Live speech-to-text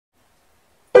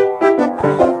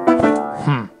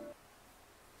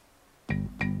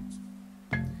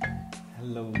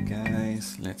Hello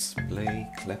guys, let's play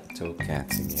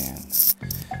KleptoCats again.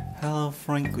 Hello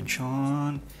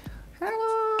Franco-chan.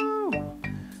 Hello.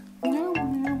 Meow,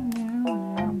 meow,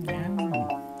 meow,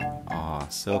 meow. Aw,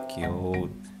 so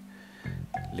cute.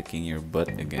 Licking your butt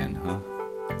again, huh?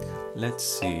 Let's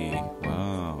see.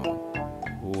 Wow.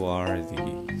 Who are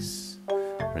these?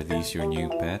 Are these your new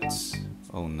pets?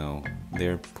 Oh no,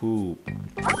 they're poop.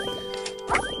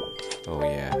 Oh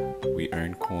yeah, we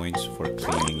earn coins for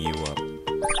cleaning you up.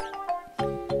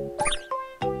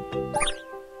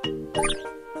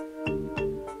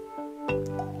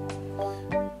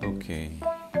 Okay,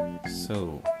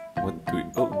 so what do we...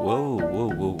 Oh, whoa, whoa,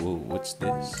 whoa, whoa, what's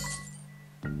this?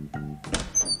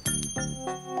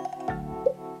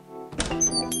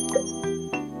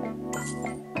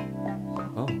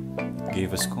 Oh,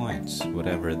 gave us coins,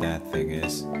 whatever that thing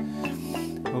is.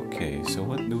 Okay, so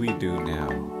what do we do now?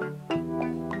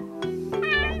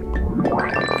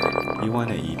 You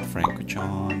wanna eat,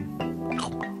 Franco-chan?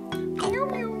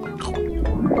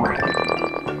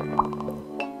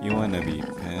 You wanna be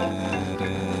petted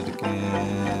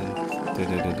again?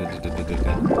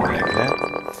 Like that?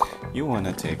 You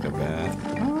wanna take a bath?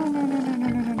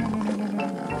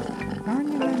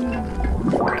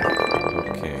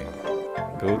 Okay,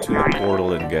 go to the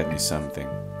portal and get me something.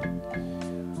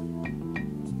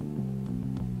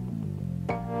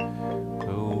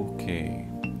 Okay,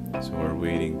 so we're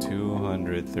waiting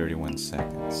 231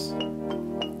 seconds.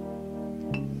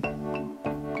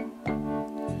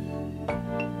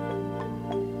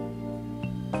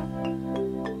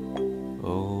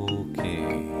 Okay,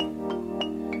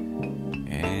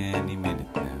 any minute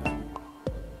now.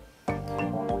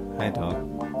 Hi dog.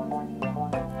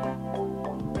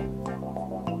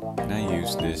 Can I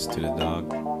use this to the dog?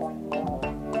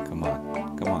 Come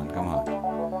on, come on, come on.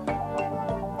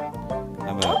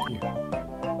 How about you?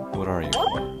 What are you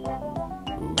for?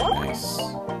 Ooh, nice.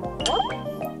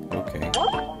 Okay.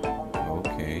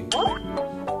 Okay.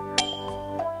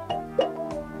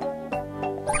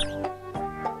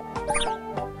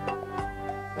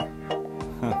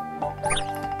 Huh.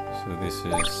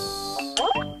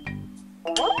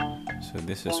 So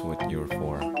this is what you're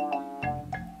for.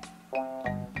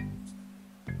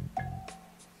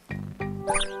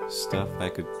 Stuff I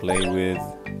could play with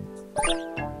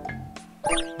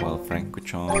while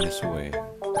Franco-chan is away.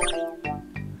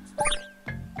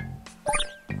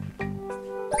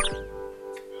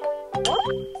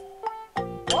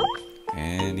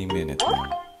 Any minute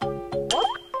now.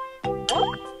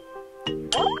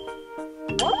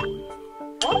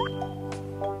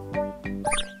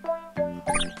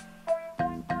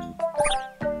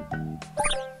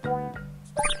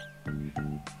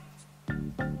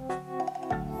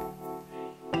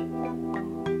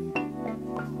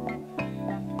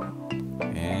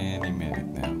 Any minute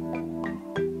now.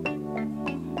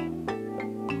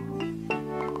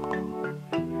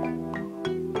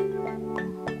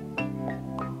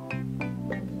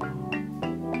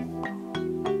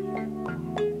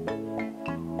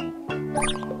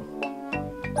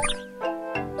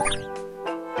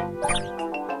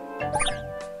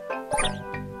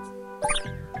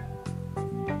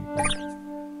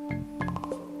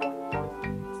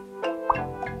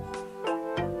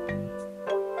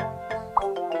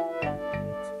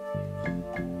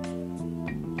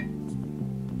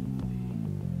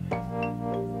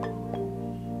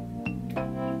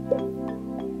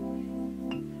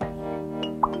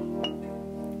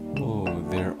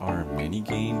 There are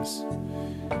MiniGames.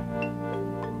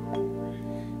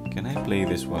 Can I play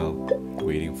this while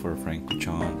waiting for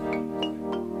Franco-chan?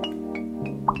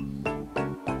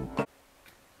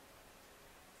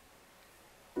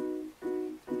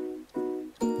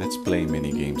 Let's play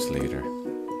MiniGames later.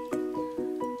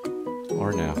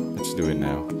 Or now. Let's do it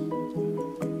now.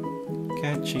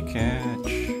 Catchy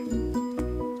catch.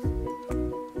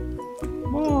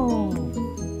 Whoa!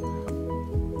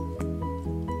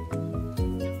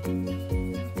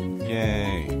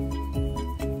 Yay!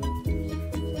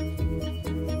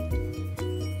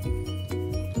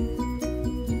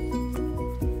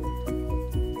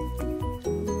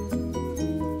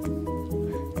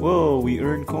 Whoa, we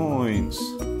earn coins!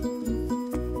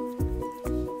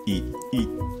 Eat, eat,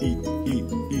 eat, eat,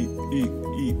 eat, eat,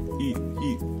 eat, eat,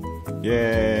 eat.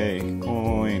 Yay,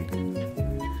 coin!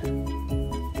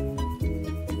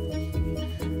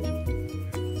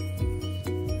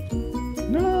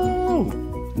 No!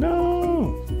 No!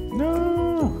 No!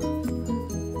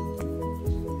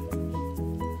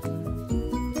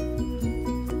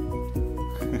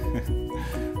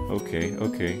 Okay,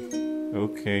 okay,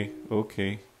 okay,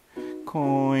 okay.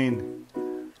 coin.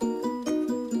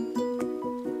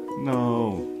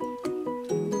 No.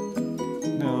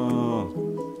 No.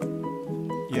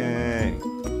 Yay.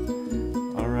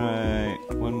 Alright,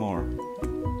 one more.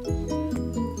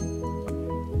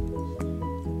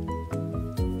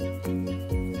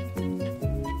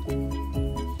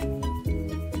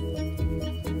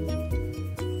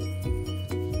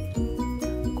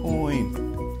 Coin.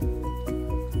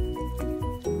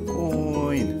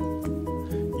 Coin.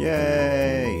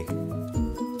 Yay.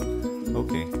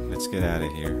 Okay, let's get out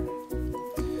of here.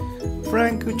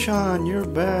 Franco-chan, you're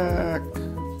back.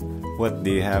 What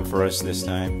do you have for us this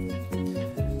time?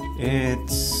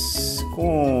 It's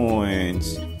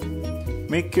coins.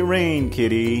 Make it rain,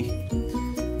 kitty.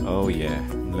 Oh yeah,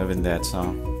 I'm loving that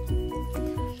song.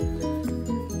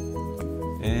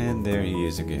 And there he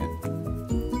is again,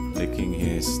 licking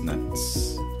his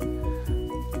nuts.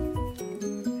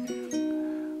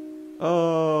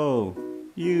 Oh,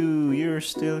 you're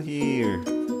still here.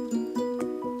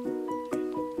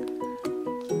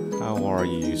 How are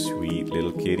you, sweet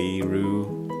little kitty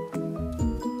Roo?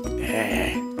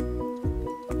 Eh.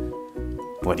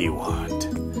 What do you want?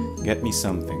 Get me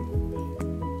something.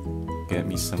 Get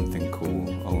me something cool.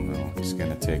 Oh no, it's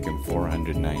gonna take him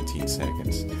 419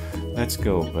 seconds. Let's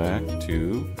go back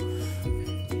to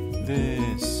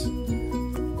this.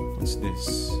 What's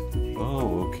this?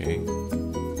 Oh, okay.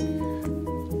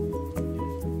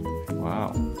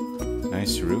 Wow.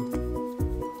 Nice Roo.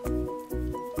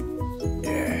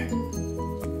 Yeah.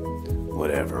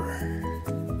 Whatever.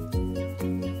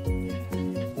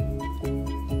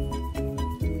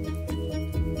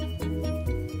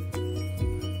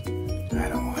 I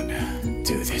don't want to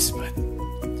do this, but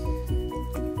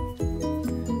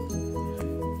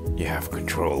you have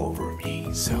control over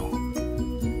me, so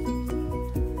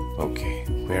okay,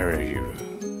 where are you?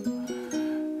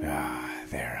 Ah,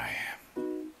 there I am.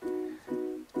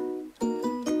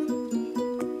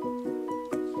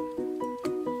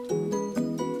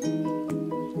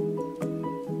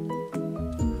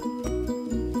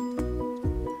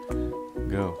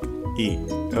 Go, eat.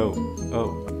 Oh,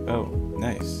 oh, oh,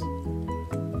 nice.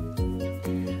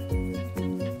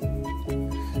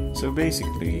 So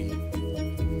basically,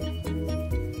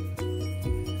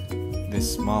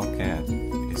 this small cat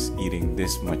is eating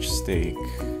this much steak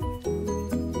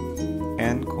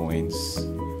and coins.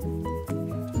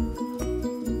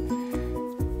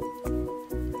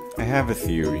 I have a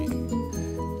theory.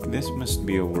 This must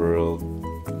be a world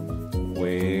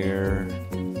where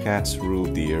cats rule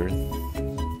the earth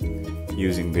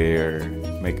using their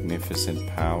magnificent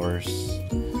powers,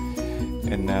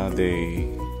 and now they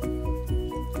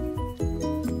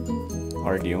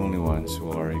are the only ones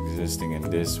who are existing in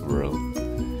this world,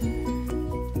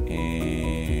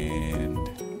 and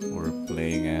we're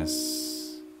playing as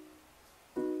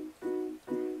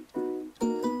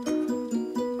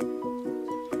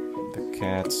the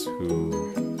cats who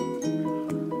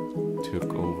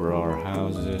took over our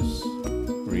houses,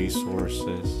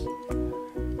 resources,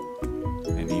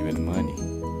 and even money,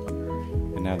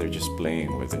 and now they're just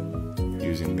playing with it,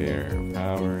 using their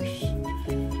powers.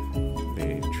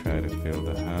 They try to fill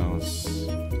the house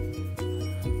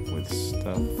with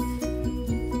stuff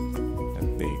that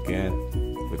they get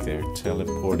with their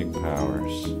teleporting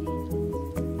powers.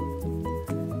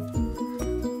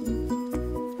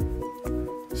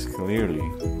 Because clearly,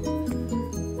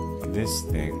 this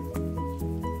thing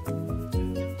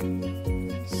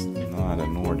is not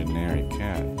an ordinary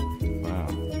cat. Wow,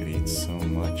 it eats so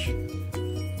much.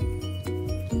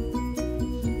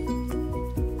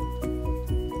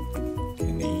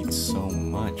 So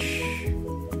much.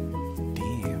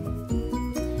 Damn.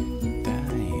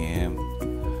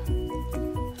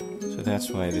 So that's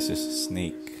why this is a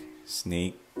snake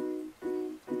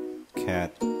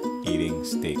cat eating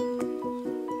steak,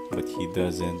 but he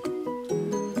doesn't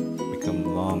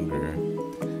become longer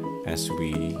as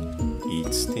we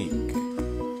eat steak.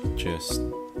 It just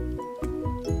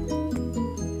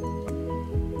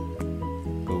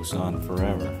goes on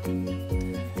forever.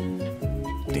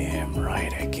 Damn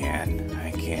right I can.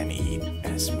 I can eat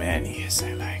as many as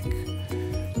I like.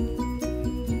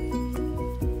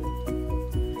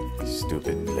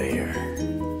 Stupid player.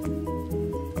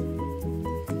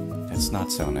 That's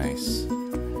not so nice.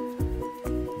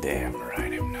 Damn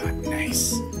right I'm not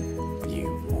nice.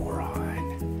 You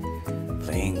moron.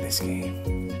 Playing this game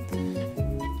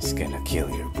is gonna kill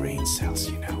your brain cells,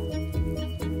 you know.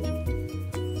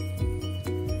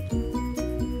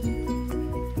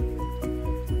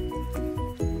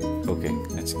 Okay,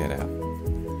 let's get out.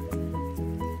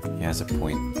 He has a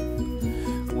point.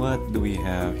 What do we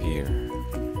have here?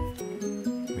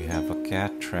 We have a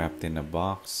cat trapped in a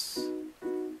box.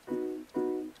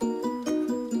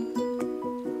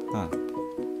 Huh.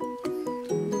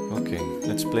 Okay,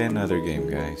 let's play another game,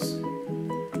 guys.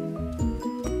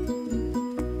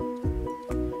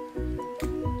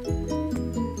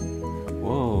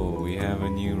 Whoa, we have a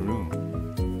new room.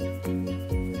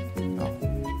 Oh,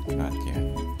 not yet.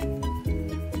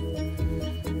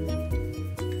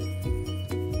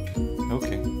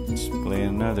 Okay, let's play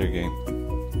another game.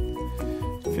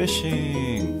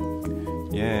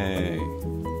 Fishing! Yay!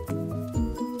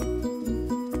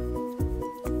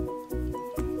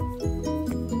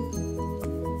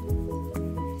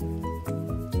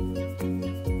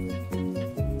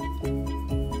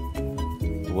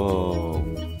 Whoa!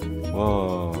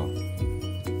 Whoa!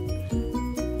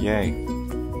 Yay!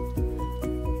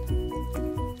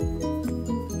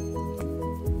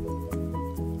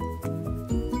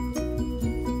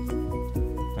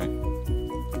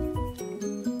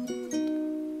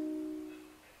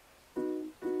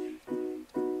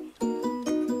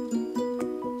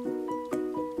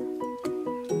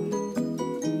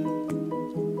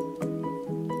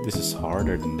 This is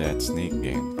harder than that snake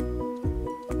game.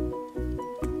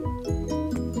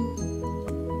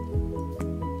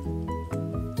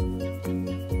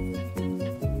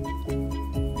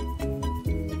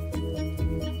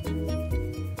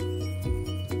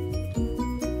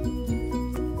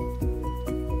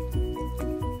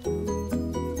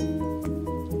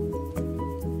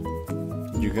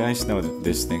 You guys know that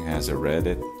this thing has a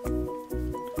Reddit?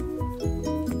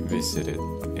 Visit it.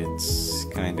 It's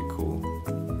kinda cool.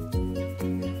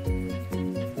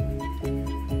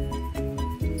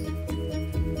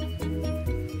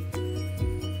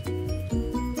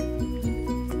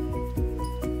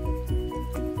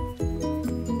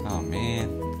 Oh man.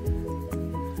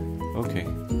 Okay,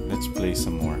 let's play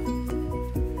some more.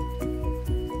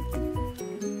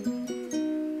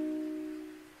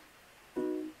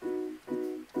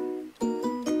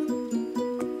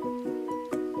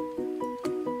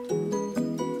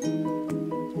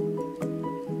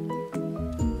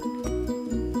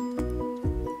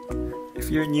 If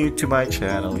you're new to my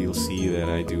channel, you'll see that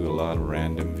I do a lot of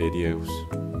random videos.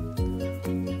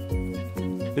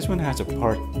 This one has a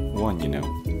part 1, you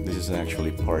know. This is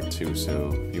actually part 2,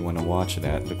 so if you want to watch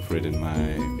that, look for it in my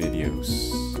videos.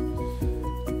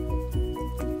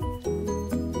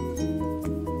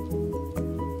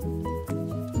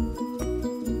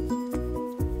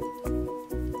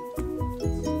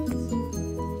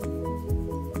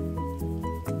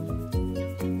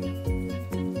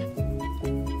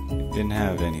 Didn't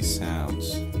have any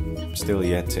sounds. I'm still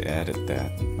yet to edit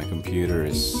that. My computer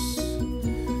is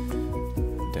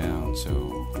down,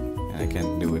 so and I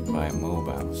can't do it by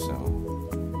mobile, so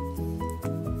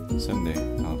someday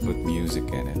I'll put music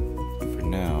in it. For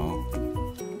now,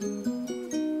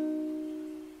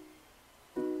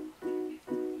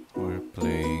 we're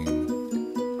playing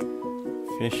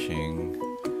fishing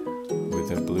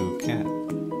with a blue cat.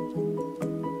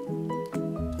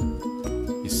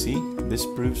 You see? This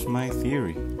proves my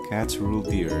theory. Cats ruled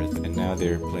the earth and now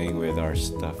they're playing with our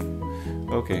stuff.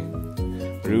 Okay,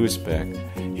 Rue's back.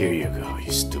 Here you go, you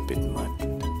stupid mutt.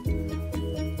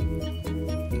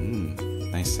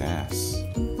 Nice ass.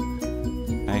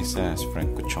 Nice ass,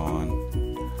 Franco-chan.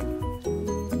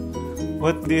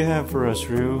 What do you have for us,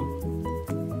 Rue?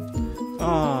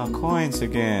 Ah, coins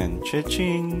again.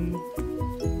 Cha-ching.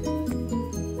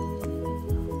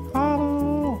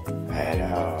 Hello.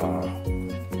 Hello.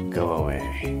 Go away.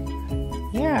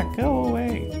 Yeah, go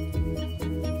away.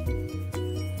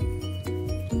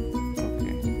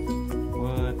 Okay.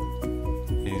 What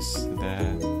is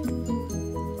that?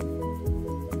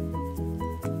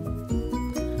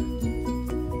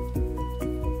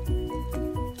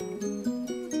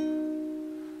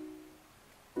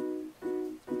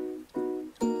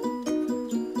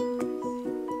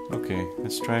 Okay,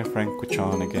 let's try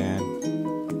Franco-chan again.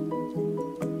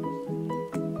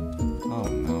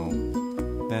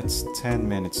 That's 10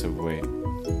 minutes of wait.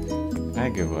 I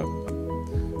give up.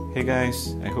 Hey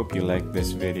guys, I hope you liked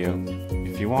this video.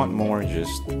 If you want more,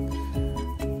 just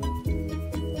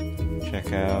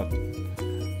check out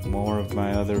more of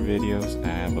my other videos. I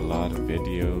have a lot of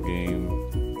video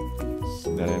games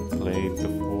that I've played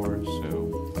before,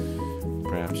 so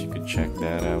perhaps you could check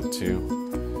that out too.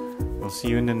 I'll see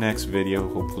you in the next video.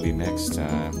 Hopefully next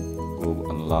time we'll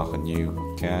unlock a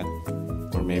new cat.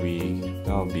 Or maybe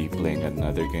I'll be playing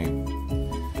another game.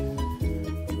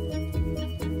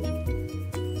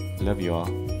 Love you all.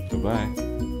 Goodbye.